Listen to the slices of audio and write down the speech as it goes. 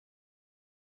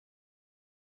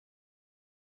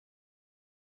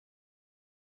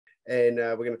and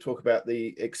we're going to talk about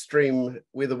the extreme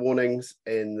weather warnings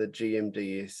and the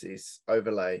GMDSS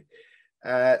overlay.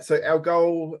 So our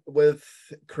goal with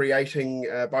creating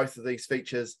both of these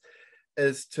features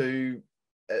is to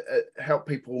help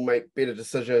people make better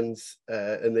decisions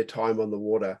in their time on the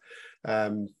water.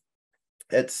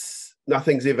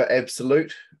 Nothing's ever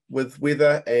absolute with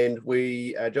weather, and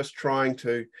we are just trying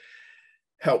to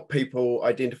help people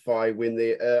identify when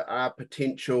there are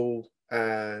potential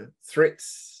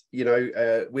threats,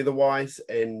 weather-wise,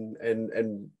 and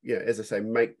as I say,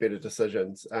 make better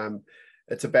decisions.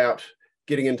 It's about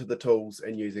getting into the tools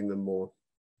and using them more.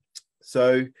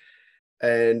 So,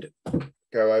 and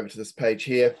go over to this page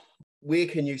here. Where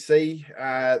can you see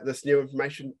this new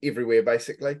information? Everywhere,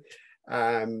 basically.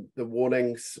 The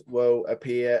warnings will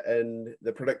appear in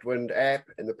the PredictWind app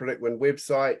and the PredictWind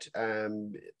website.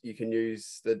 You can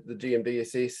use the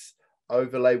GMDSS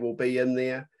overlay will be in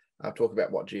there. I'll talk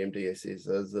about what GMDSS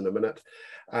is in a minute.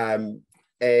 And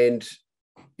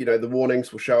the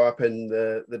warnings will show up in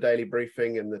the daily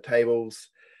briefing and the tables.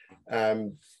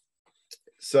 And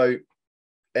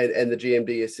the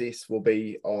GMDSS will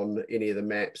be on any of the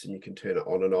maps, and you can turn it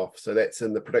on and off. So that's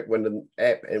in the PredictWind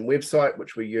app and website,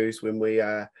 which we use when we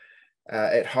are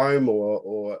at home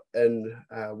or in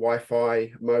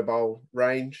Wi-Fi mobile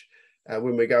range.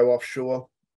 When we go offshore,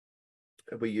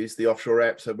 we use the Offshore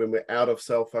app. So when we're out of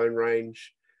cell phone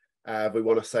range, we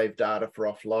want to save data for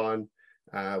offline.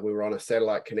 We're on a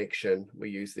satellite connection, we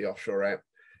use the Offshore app.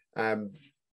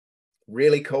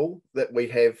 Really cool that we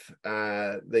have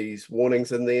these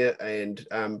warnings in there, and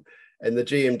the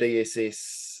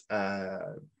GMDSS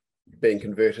being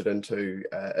converted into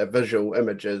a visual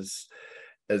images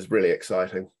is really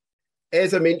exciting.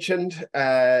 As I mentioned,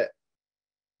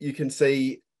 you can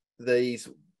see these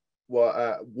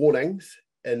warnings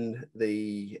in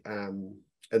the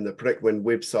PredictWind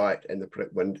website and the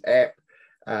PredictWind app,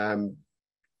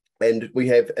 and we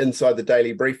have inside the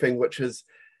daily briefing, which is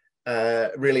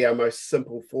really our most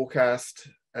simple forecast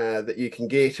that you can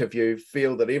get if you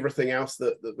feel that everything else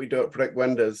that we do at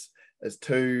PredictWind is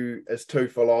too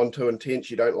full on, too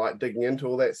intense. You don't like digging into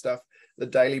all that stuff. The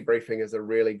daily briefing is a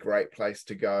really great place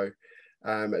to go.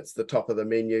 It's the top of the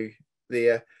menu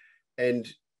there, and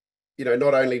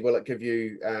not only will it give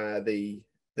you the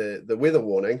weather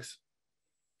warnings,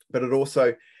 but it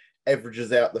also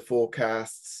averages out the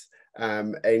forecasts.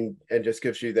 And just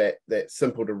gives you that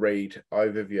simple to read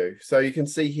overview. So you can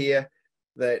see here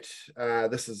that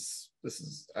this is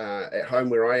at home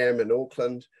where I am in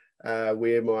Auckland,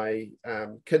 where my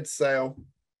kids sail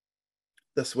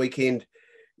this weekend.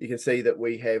 You can see that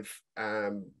we have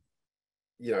a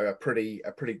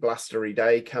pretty blustery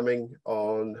day coming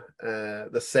on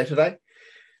this Saturday,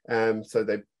 so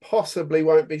they possibly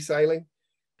won't be sailing.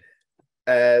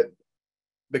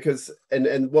 Because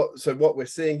what we're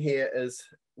seeing here is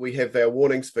we have our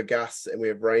warnings for gusts and we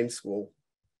have rain squall.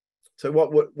 So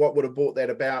what would have brought that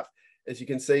about is, you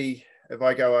can see if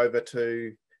I go over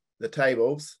to the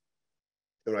tables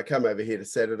and I come over here to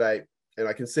Saturday, and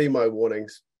I can see my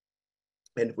warnings,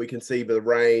 and we can see the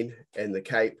rain and the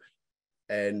Cape,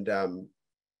 and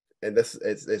this,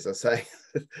 as I say,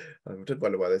 I did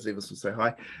wonder why those levels were so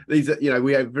high. These are,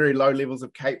 we have very low levels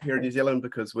of Cape here in New Zealand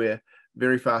because we're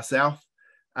very far south.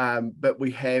 But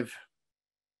we have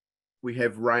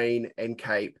rain and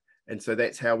Cape, and so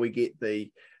that's how we get the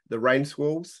rain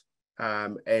squalls,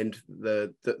 and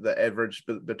the average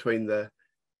between the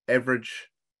average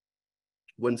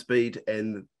wind speed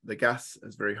and the gusts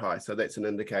is very high. So that's an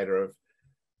indicator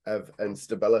of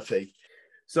instability.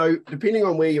 So depending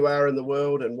on where you are in the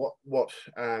world and what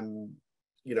time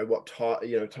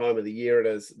of the year it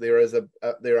is, there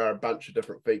are a bunch of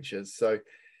different features. So,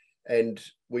 and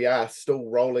we are still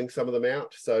rolling some of them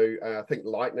out. So I think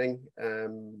lightning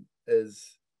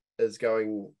is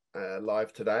going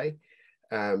live today.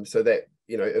 So that,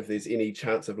 if there's any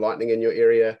chance of lightning in your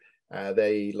area,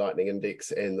 the lightning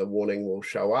index and the warning will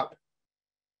show up.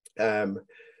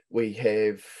 We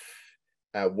have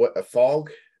a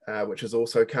fog, which is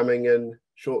also coming in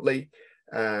shortly,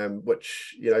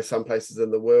 which, some places in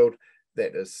the world,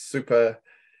 that is super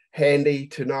handy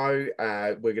to know.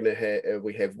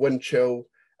 We have wind chill.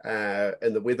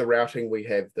 In the weather routing, we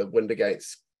have the wind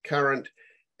against current,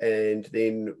 and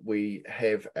then we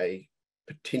have a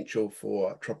potential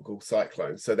for tropical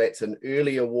cyclones. So that's an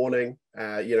earlier warning,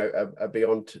 a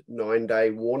beyond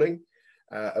 9-day warning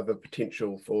of a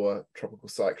potential for tropical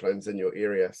cyclones in your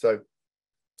area. So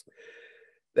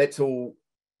that's all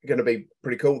going to be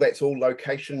pretty cool. That's all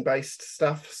location-based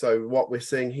stuff. So what we're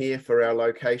seeing here for our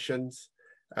locations,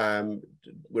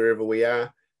 wherever we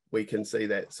are, we can see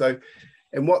that. So,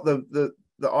 and what the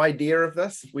the idea of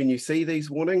this, when you see these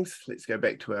warnings, let's go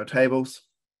back to our tables,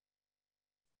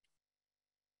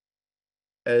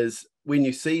 is when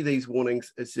you see these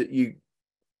warnings, is that you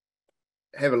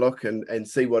have a look and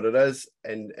see what it is,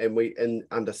 and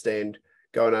understand,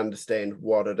 go and understand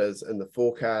what it is in the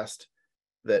forecast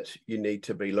that you need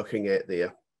to be looking at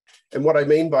there. And what I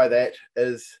mean by that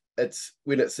is, it's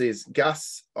when it says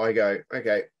gusts, I go,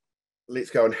 okay,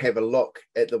 let's go and have a look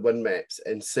at the wind maps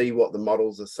and see what the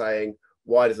models are saying.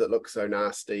 Why does it look so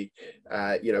nasty?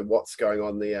 You know, what's going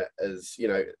on there is, you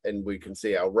know, and we can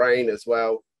see our rain as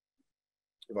well.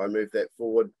 If I move that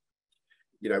forward,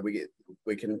 you know,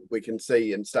 we can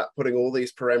see and start putting all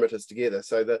these parameters together.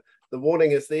 So the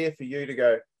warning is there for you to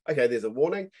go, okay, there's a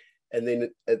warning, and then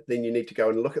you need to go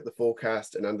and look at the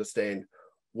forecast and understand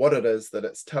what it is that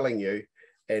it's telling you,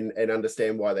 and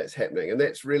understand why that's happening. And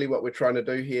that's really what we're trying to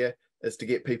do here, is to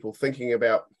get people thinking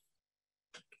about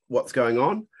what's going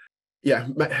on. Yeah,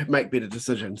 make better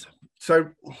decisions. So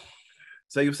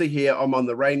you'll see here, I'm on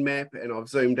the rain map and I've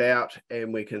zoomed out,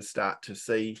 and we can start to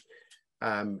see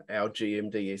our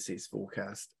GMDSS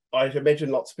forecast. I imagine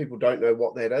lots of people don't know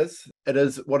what that is. It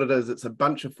is what it is. It's a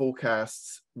bunch of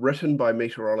forecasts written by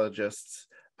meteorologists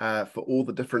for all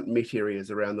the different met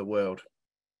areas around the world.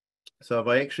 So if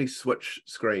I actually switch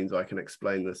screens, I can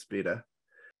explain this better.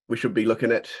 We should be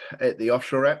looking at the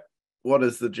Offshore app. What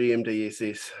is the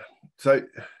GMDSS? So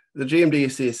the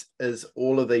GMDSS is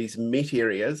all of these met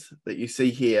areas that you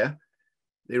see here.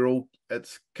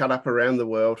 It's cut up around the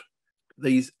world.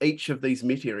 Each of these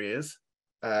met areas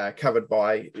covered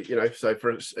by, you know, so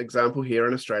for example, here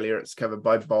in Australia, it's covered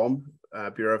by BOM,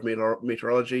 Bureau of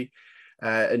Meteorology.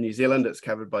 In New Zealand, it's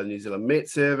covered by the New Zealand Met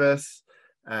Service.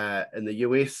 In the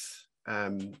US,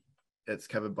 it's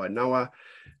covered by NOAA.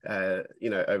 You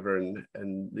know, over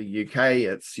in the UK,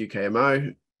 it's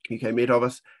UKMO, UK Met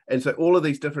Office. And so all of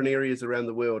these different areas around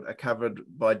the world are covered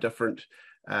by different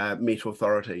Met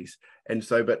authorities. And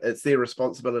so, but it's their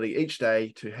responsibility each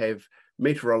day to have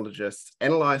meteorologists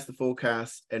analyze the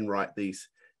forecasts and write these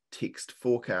text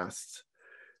forecasts.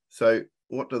 So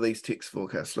what do these text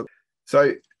forecasts look like?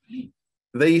 So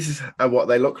these are what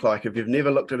they look like. If you've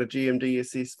never looked at a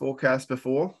GMDSS forecast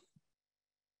before,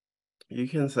 you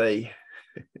can see,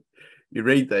 you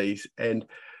read these, and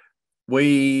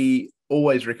we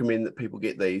always recommend that people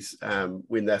get these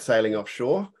when they're sailing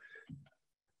offshore.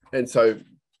 And so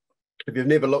if you've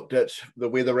never looked at the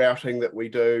weather routing that we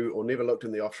do, or never looked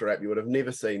in the Offshore app, you would have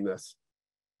never seen this.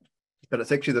 But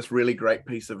it's actually this really great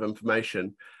piece of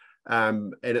information.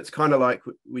 And it's kind of like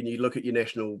when you look at your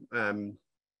National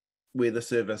Weather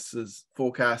Service's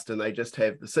forecast, and they just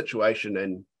have the situation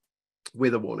and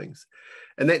weather warnings.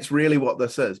 And that's really what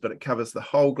this is, but it covers the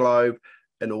whole globe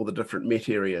and all the different met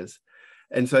areas.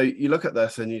 And so you look at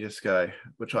this and you just go,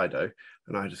 which I do,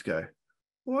 and I just go,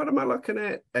 what am I looking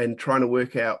at? And trying to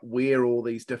work out where all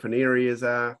these different areas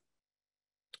are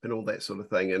and all that sort of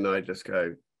thing. And I just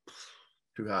go,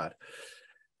 too hard.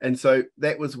 And so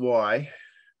that was why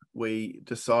we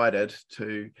decided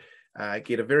to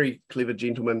get a very clever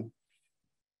gentleman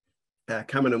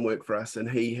come in and work for us. And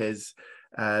he has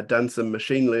done some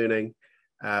machine learning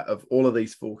of all of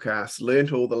these forecasts,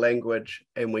 learnt all the language,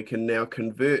 and we can now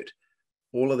convert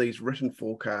all of these written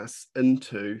forecasts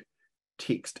into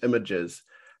text images.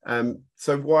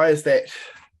 So why is that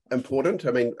important?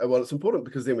 I mean, well, it's important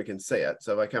because then we can see it.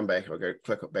 So if I come back, I'll go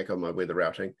click back on my weather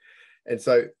routing. And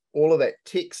so all of that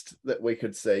text that we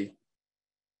could see,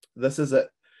 this is it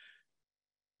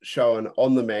shown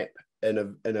on the map in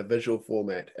a visual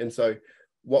format. And so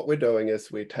what we're doing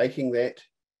is we're taking that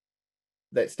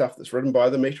stuff that's written by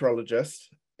the meteorologist,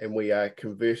 and we are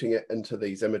converting it into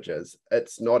these images.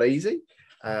 It's not easy.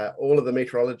 All of the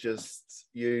meteorologists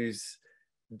use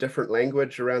different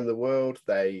language around the world.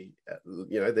 They,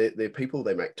 you know, they're people,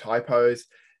 they make typos.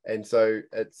 And so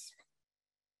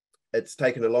it's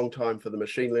taken a long time for the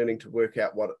machine learning to work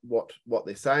out what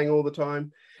they're saying all the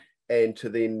time, and to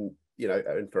then, you know,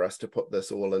 and for us to put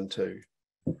this all into,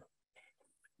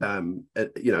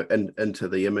 you know, into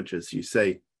the images you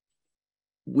see.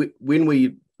 When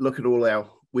we look at all our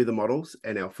weather models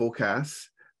and our forecasts,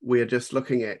 we're just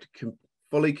looking at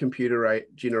fully computer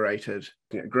generated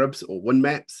GRIBs or wind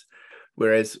maps.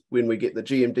 Whereas when we get the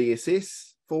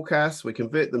GMDSS forecasts, we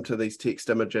convert them to these text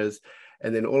images,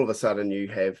 and then all of a sudden you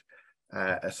have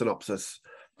a synopsis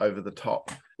over the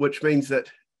top, which means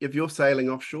that if you're sailing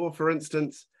offshore, for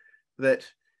instance, that,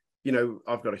 you know,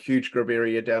 I've got a huge GRIB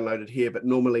area downloaded here, but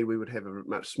normally we would have a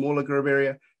much smaller GRIB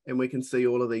area, and we can see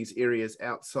all of these areas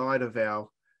outside of our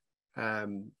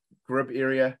GRIB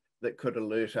area that could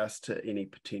alert us to any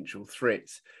potential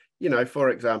threats. You know,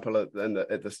 for example,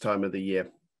 at this time of the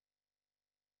year,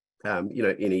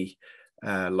 any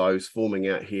lows forming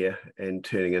out here and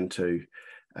turning into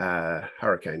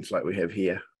hurricanes like we have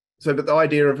here. So, but the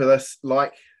idea of this,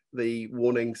 like the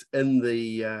warnings in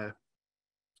the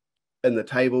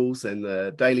tables and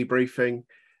the daily briefing,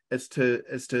 is for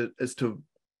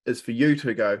you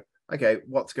to go, okay,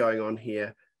 what's going on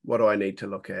here? What do I need to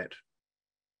look at?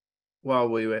 While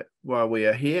we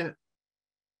are here,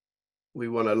 we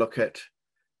want to look at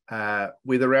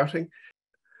weather routing.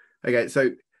 Okay, so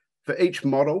for each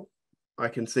model, I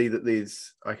can see that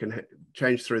I can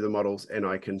change through the models, and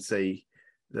I can see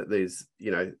that there's,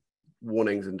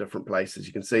 warnings in different places.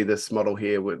 You can see this model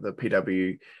here with the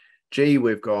PWG,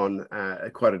 we've gone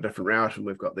quite a different route, and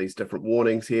we've got these different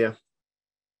warnings here.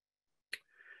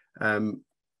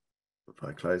 If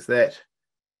I close that,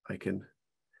 I can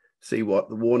see what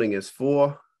the warning is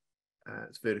for.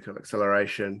 It's vertical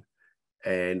acceleration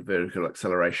and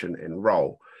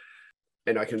roll.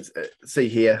 And I can see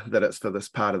here that it's for this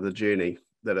part of the journey,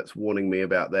 that it's warning me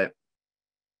about that.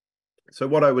 So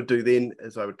what I would do then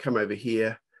is I would come over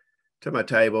here to my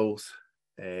tables,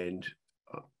 and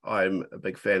I'm a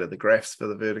big fan of the graphs for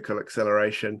the vertical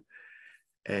acceleration,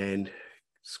 and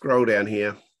scroll down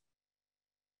here,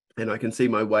 and I can see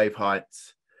my wave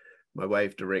heights, my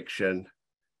wave direction,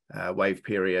 wave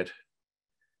period.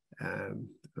 I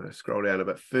scroll down a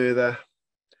bit further,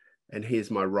 and here's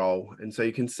my roll. And so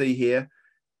you can see here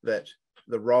that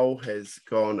the roll has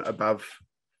gone above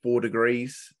 4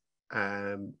 degrees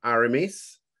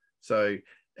RMS. So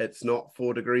it's not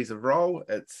 4 degrees of roll,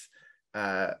 it's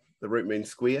the root mean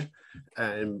square.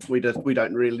 And we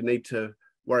don't really need to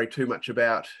worry too much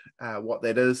about what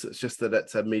that is. It's just that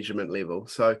it's a measurement level.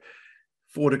 So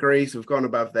 4 degrees, we've gone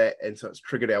above that, and so it's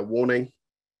triggered our warning.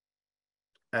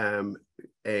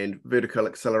 And vertical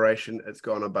acceleration, it's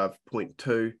gone above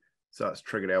 0.2, so it's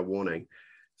triggered our warning.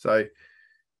 So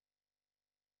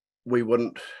we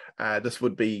wouldn't, this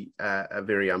would be a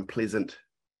very unpleasant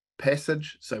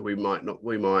passage, so we might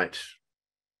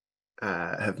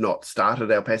have not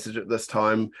started our passage at this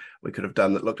time. We could have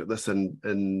looked at this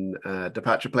in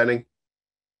departure planning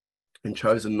and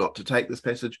chosen not to take this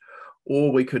passage,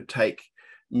 or we could take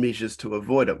measures to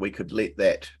avoid it. We could let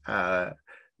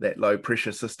that low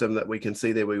pressure system that we can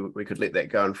see there, we could let that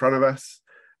go in front of us.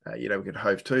 We could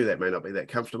hove to. That may not be that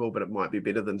comfortable, but it might be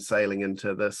better than sailing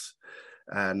into this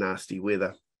nasty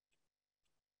weather.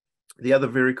 The other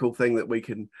very cool thing that we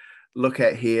can look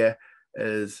at here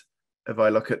is, if I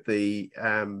look at the,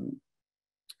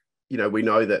 we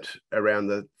know that around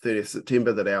the 30th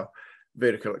September that our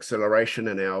vertical acceleration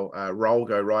and our roll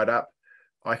go right up.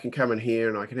 I can come in here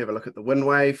and I can have a look at the wind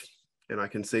wave, and I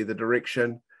can see the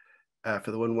direction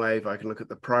for the wind wave. I can look at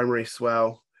the primary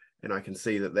swell, and I can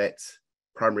see that that's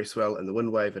primary swell and the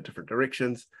wind wave are different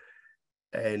directions,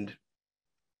 and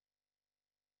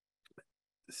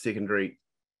secondary,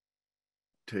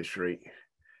 tertiary,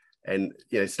 and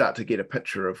start to get a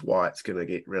picture of why it's going to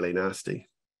get really nasty.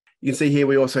 You can see here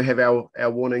we also have our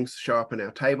warnings show up in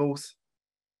our tables,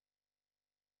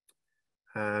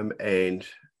 and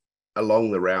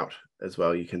along the route as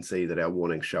well, you can see that our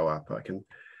warnings show up. I can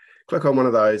click on one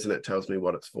of those and it tells me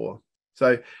what it's for.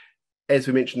 So as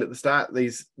we mentioned at the start,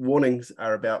 these warnings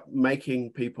are about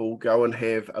making people go and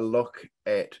have a look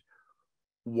at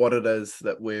what it is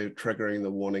that we're triggering the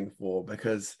warning for,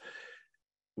 because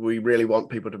we really want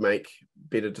people to make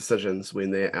better decisions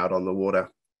when they're out on the water,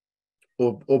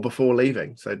 or before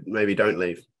leaving. So maybe don't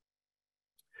leave.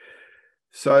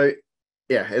 So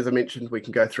yeah, as I mentioned, we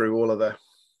can go through all of the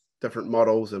different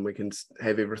models and we can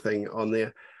have everything on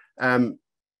there.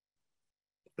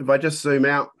 If I just zoom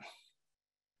out,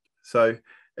 so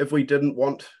if we didn't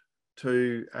want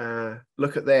to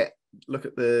look at the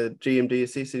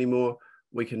GMDSS anymore,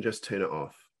 we can just turn it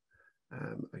off.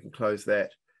 I can close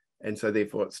that, and so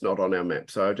therefore it's not on our map.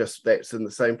 So that's in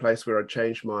the same place where I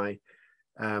changed my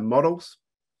models.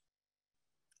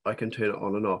 I can turn it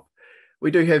on and off.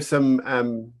 We do have some,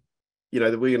 that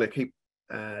we're going to keep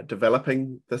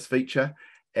developing this feature,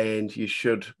 and you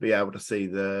should be able to see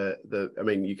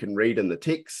you can read in the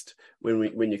text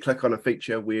when you click on a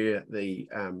feature where the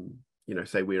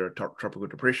say where a tropical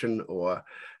depression or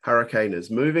hurricane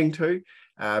is moving to,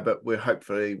 but we'll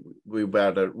be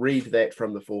able to read that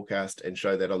from the forecast and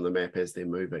show that on the map as they're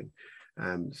moving.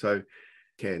 So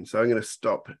I'm going to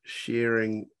stop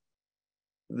sharing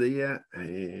there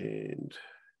and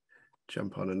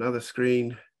jump on another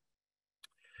screen,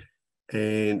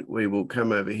 and we will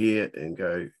come over here and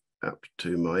go up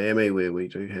to Miami, where we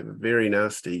do have a very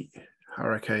nasty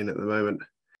hurricane at the moment.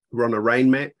 We're on a rain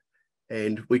map,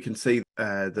 and we can see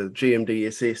the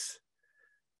GMDSS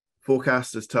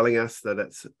forecast is telling us that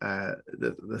it's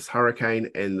this hurricane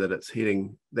and that it's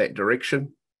heading that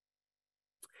direction.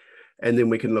 And then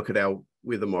we can look at our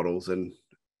weather models and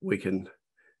we can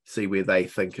see where they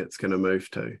think it's going to move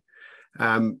to.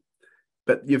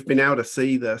 But you've been able to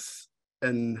see this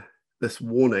in this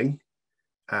warning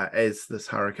as this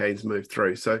hurricane's moved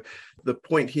through. So the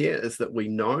point here is that we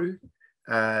know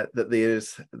that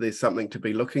there's something to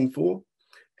be looking for.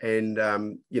 And,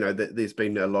 there's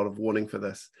been a lot of warning for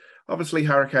this. Obviously,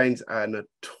 hurricanes are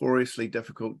notoriously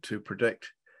difficult to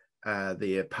predict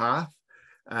their path,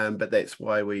 but that's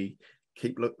why we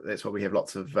that's why we have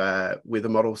lots of weather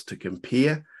models to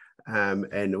compare,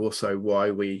 and also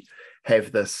why we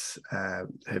have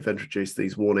introduced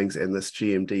these warnings and this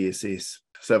GMDSS.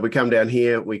 So if we come down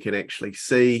here, we can actually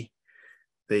see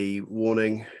the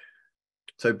warning.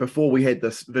 So before we had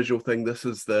this visual thing, this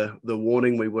is the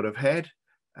warning we would have had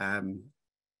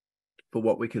for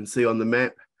what we can see on the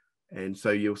map. And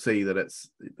so you'll see that it's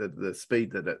the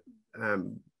speed that it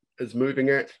is moving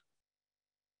at,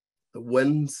 the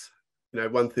winds,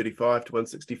 135 to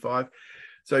 165.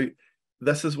 So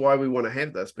this is why we want to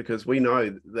have this, because we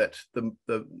know that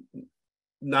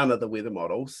none of the weather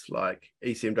models, like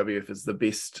ECMWF is the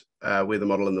best weather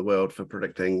model in the world for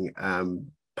predicting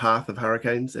path of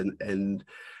hurricanes,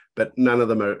 but none of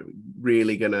them are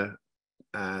really going to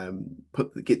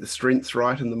get the strengths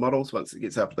right in the models. Once it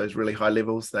gets up to those really high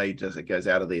levels, it goes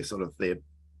out of their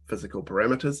physical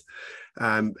parameters,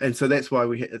 and so that's why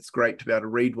it's great to be able to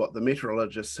read what the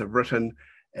meteorologists have written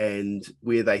and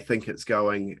where they think it's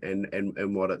going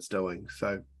and what it's doing.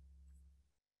 So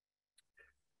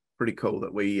pretty cool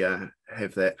that we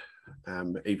have that,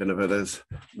 even if it is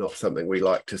not something we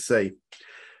like to see.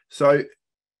 So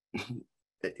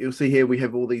you'll see here we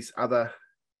have all these other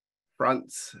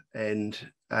fronts and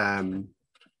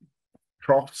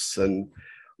troughs and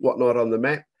whatnot on the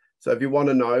map. So if you want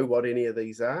to know what any of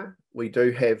these are, we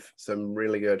do have some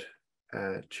really good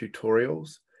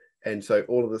tutorials. And so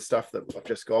all of the stuff that I've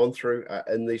just gone through are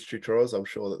in these tutorials. I'm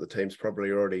sure that the team's probably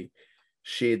already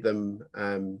shared them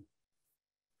in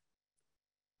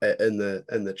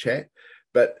the chat,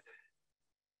 but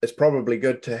it's probably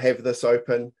good to have this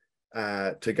open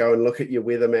to go and look at your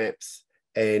weather maps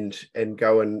and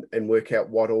go and work out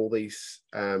what all these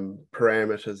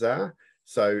parameters are.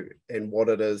 So, and what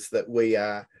it is that we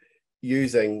are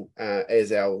using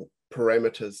as our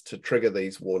parameters to trigger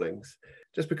these warnings.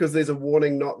 Just because there's a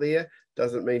warning not there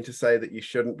doesn't mean to say that you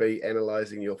shouldn't be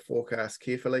analyzing your forecast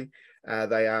carefully.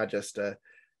 They are just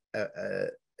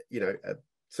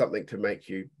something to make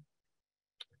you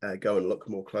go and look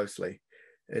more closely.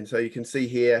 And so you can see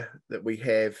here that we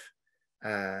have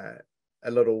a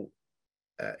little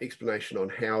explanation on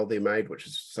how they're made, which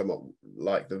is somewhat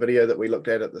like the video that we looked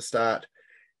at the start,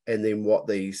 and then what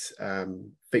these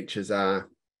features are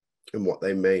and what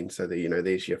they mean. So that,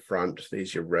 there's your front,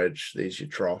 there's your ridge, there's your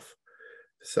trough.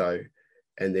 So,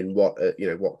 and then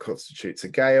what constitutes a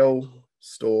gale,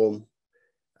 storm,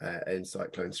 and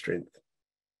cyclone strength.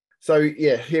 So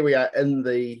yeah, here we are in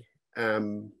the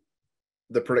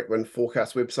PredictWind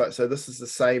forecast website. So this is the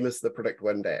same as the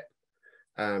PredictWind app.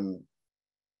 And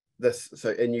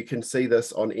you can see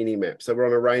this on any map. So we're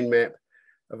on a rain map.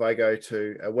 If I go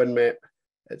to a wind map,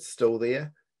 it's still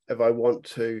there. If I want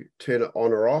to turn it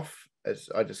on or off,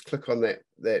 I just click on that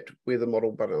weather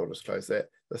model button. I'll just close that.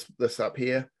 This up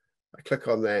here. I click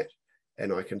on that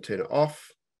and I can turn it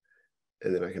off,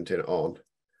 and then I can turn it on.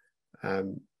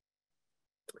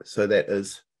 So that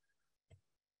is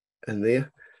in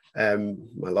there.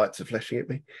 My lights are flashing at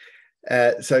me.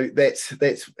 So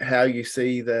that's how you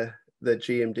see the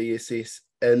GMDSS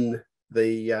in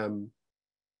the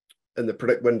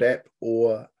PredictWind app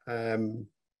or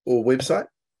website.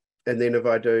 And then if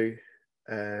I do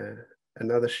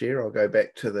another share, I'll go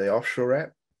back to the Offshore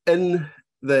app. In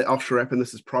the Offshore app, and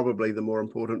this is probably the more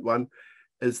important one,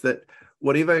 is that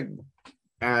whatever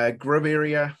grid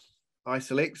area I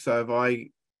select, so if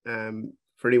I,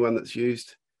 for anyone that's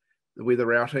used the weather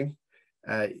routing,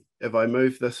 if I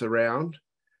move this around,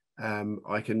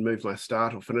 I can move my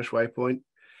start or finish waypoint,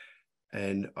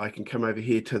 and I can come over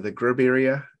here to the grid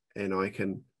area and I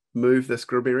can move this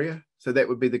grid area. So that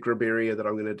would be the grid area that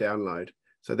I'm going to download.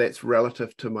 So that's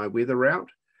relative to my weather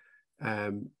route.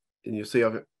 And you'll see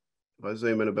if I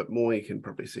zoom in a bit more, you can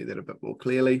probably see that a bit more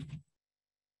clearly.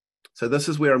 So this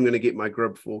is where I'm going to get my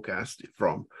grid forecast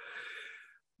from.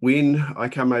 When I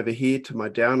come over here to my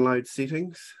download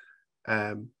settings,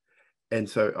 and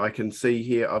so I can see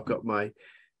here, I've got my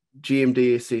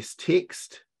GMDSS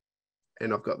text,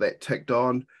 and I've got that ticked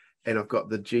on, and I've got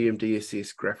the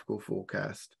GMDSS graphical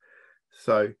forecast.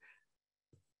 So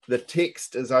the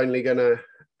text is only going to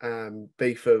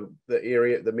be for the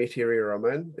area, the Met area I'm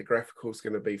in. The graphical is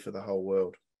going to be for the whole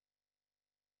world.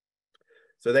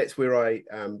 So that's where I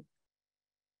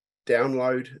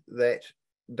download that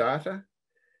data,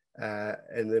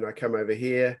 and then I come over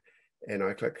here and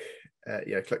I click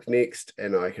click next,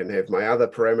 and I can have my other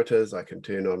parameters. I can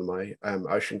turn on my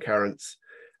ocean currents,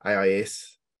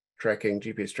 AIS tracking,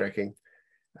 GPS tracking,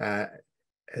 and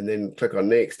then click on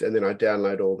next, and then I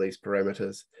download all these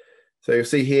parameters. So you'll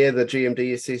see here the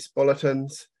GMDSS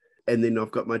bulletins, and then I've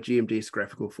got my GMDS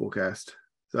graphical forecast.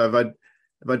 So if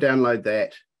I download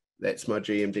that, that's my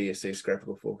GMDSS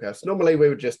graphical forecast. Normally we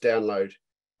would just download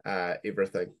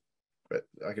everything, but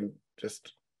I can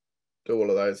just do all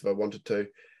of those if I wanted to.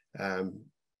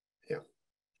 Yeah,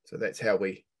 so that's how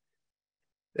we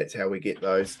get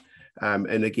those.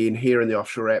 And again, here in the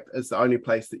Offshore app is the only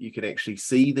place that you can actually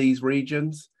see these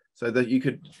regions, so that you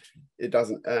could. It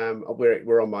doesn't.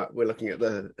 We're looking at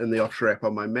in the Offshore app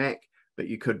on my Mac, but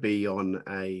you could be on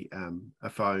a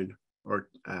phone or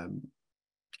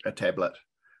a tablet,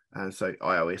 so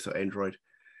iOS or Android.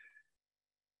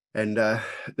 And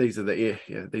these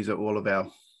are all of our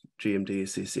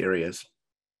GMDSS areas.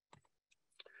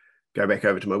 Go back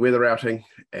over to my weather routing,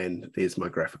 and there's my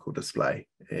graphical display.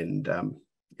 And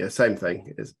same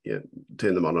thing as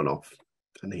turn them on and off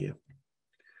in here.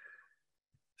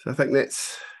 So I think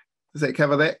does that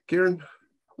cover that, Kieran?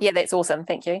 Yeah, that's awesome.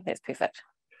 Thank you. That's perfect.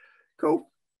 Cool.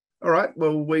 All right.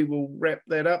 Well, we will wrap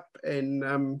that up, and